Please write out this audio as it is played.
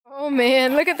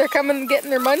man, look at they're coming getting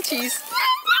their munchies.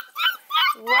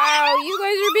 Wow, you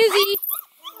guys are busy.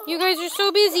 You guys are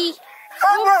so busy.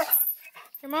 Oops.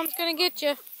 Your mom's gonna get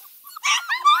you.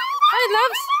 Hi,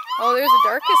 loves. Oh, there's the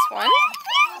darkest one.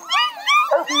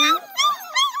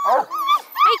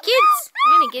 Hi, kids.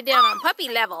 I'm gonna get down on puppy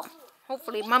level.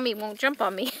 Hopefully, mommy won't jump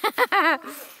on me. Ha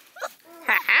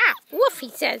ha. Woof, he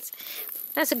says.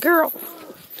 That's a girl.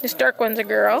 This dark one's a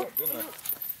girl.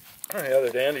 Oh, yeah,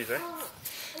 they're dandies, eh?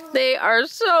 They are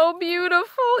so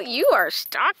beautiful. You are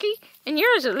stocky, and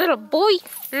yours a little boy.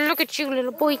 Look at you,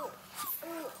 little boy.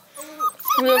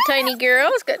 Little tiny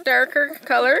girl. It's got darker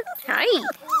color. Hi.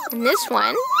 And this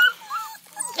one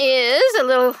is a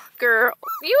little girl.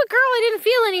 You a girl? I didn't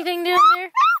feel anything down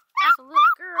there. That's a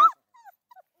little girl.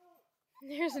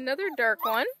 There's another dark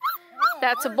one.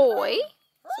 That's a boy.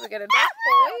 So we got a dark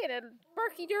boy and a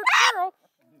barky dark girl.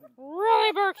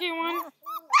 Really barky one.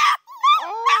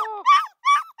 Oh.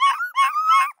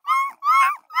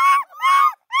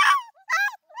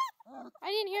 I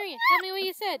didn't hear you. Tell me what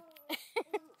you said.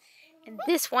 And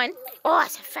this one. Oh,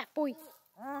 it's a fat boy.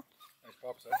 Nice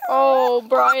pups, eh? Oh,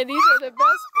 Brian, these are the best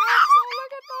pups. Oh,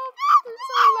 look at them. They're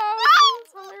so loud.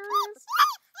 It's hilarious.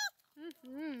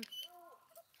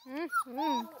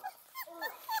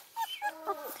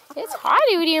 It's hot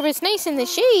out here, but it's nice in the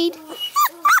shade.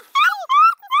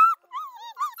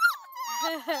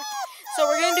 So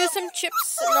we're going to do some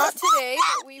chips. Not today,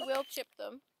 but we will chip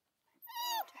them.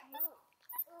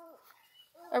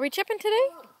 Are we chipping today?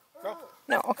 No.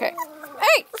 No, okay.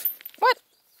 Hey! What?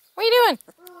 What are you doing?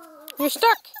 You're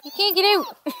stuck. You can't get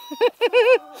out.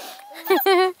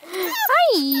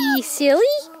 Hi,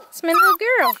 silly. It's my little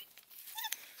girl.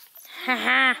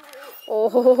 Haha.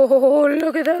 Oh,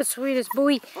 look at that sweetest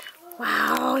boy.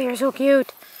 Wow, you're so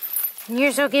cute.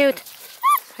 You're so cute.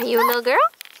 Are you a little girl?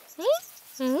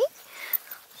 See?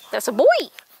 That's a boy.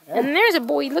 And there's a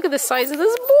boy. Look at the size of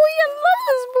this boy. I love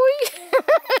this boy.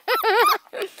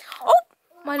 Oh,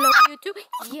 I love you too.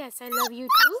 Yes, I love you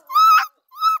too.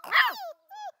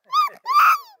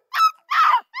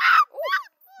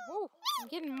 Oh, I'm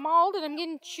getting mauled and I'm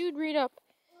getting chewed right up.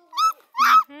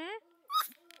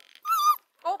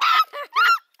 Oh,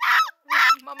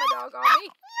 mama dog on me.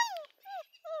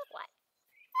 What?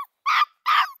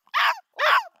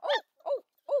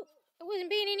 Oh, I wasn't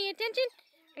paying any attention.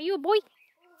 Are you a boy?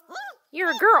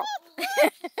 You're a girl.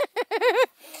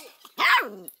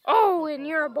 Oh, and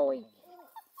you're a boy.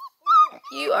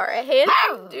 You are a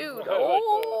handsome dude.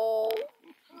 Oh.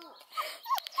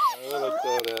 What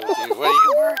are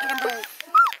you working about?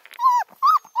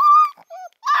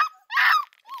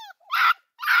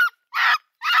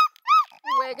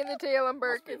 Wagging the tail and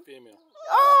barking. Female.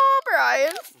 Oh,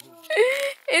 Brian.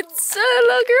 It's a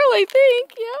little girl, I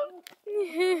think.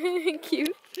 Yeah.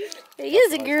 Cute. It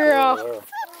is a girl.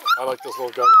 I like this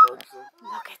little guy that barks.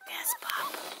 Look at this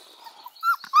pup.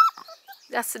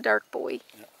 That's the dark boy.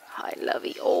 Yeah. I love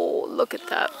you. Oh, look at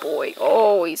that boy.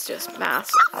 Oh, he's just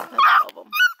massive. I love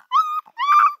him.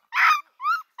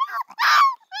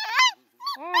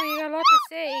 Oh, you got a lot to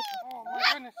say. Oh, my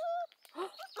goodness.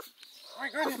 My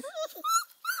goodness.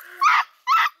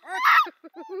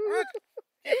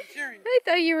 I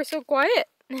thought you were so quiet.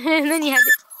 And then you had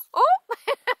to... Oh!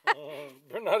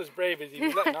 They're not as brave as he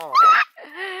was letting on.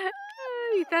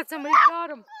 He thought somebody got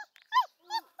him.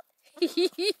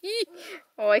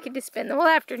 Oh, I could just spend the whole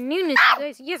afternoon with you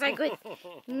guys. Yes, I could.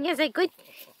 Yes, I could.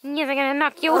 Yes, I'm gonna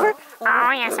knock you over.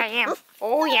 Oh, yes, I am.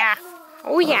 Oh, yeah.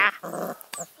 Oh, yeah.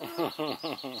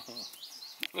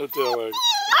 No tail.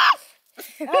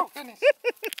 Oh, goodness.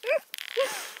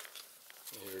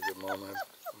 You're a good mom, man.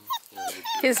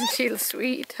 Isn't she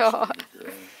sweet? Oh.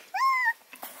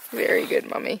 Very good,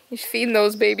 mommy. You're feeding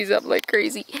those babies up like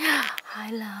crazy.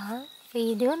 Hi, love. What are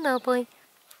you doing, little boy?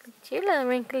 Look at your little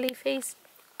wrinkly face.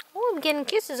 Oh, I'm getting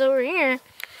kisses over here.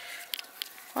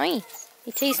 Hi.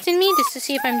 You tasting me just to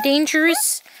see if I'm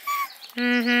dangerous?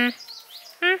 Hi.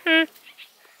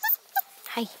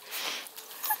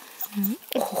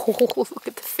 Oh, look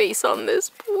at the face on this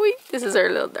boy. This is our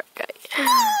little dark guy. There's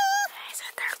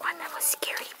a dark one that was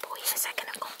scaredy boy a second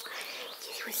ago.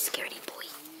 He was scaredy boy.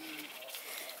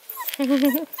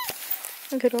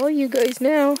 Look at all you guys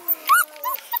now.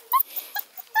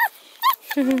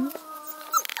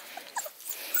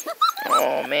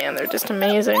 Oh man, they're just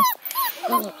amazing.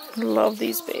 I love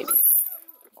these babies.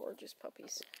 They're gorgeous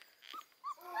puppies.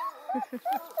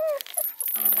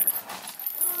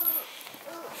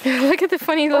 Look at the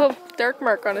funny little dark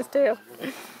mark on his tail.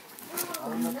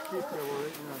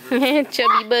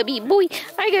 Chubby bubby boy.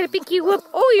 I gotta pick you up.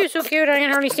 Oh, you're so cute. I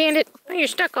can hardly stand it. Oh, you're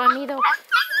stuck on me though.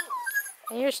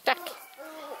 You're stuck.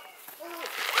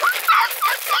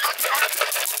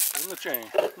 the chain.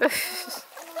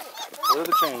 Where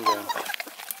the chain going?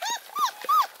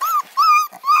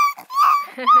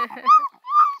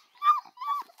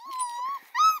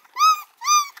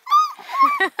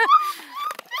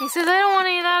 He says, I don't want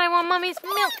any of that, I want Mommy's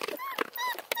milk.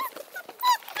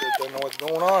 Don't know what's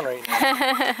going on right now.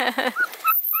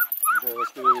 Okay,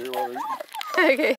 let's get over here while we're eating. Okay.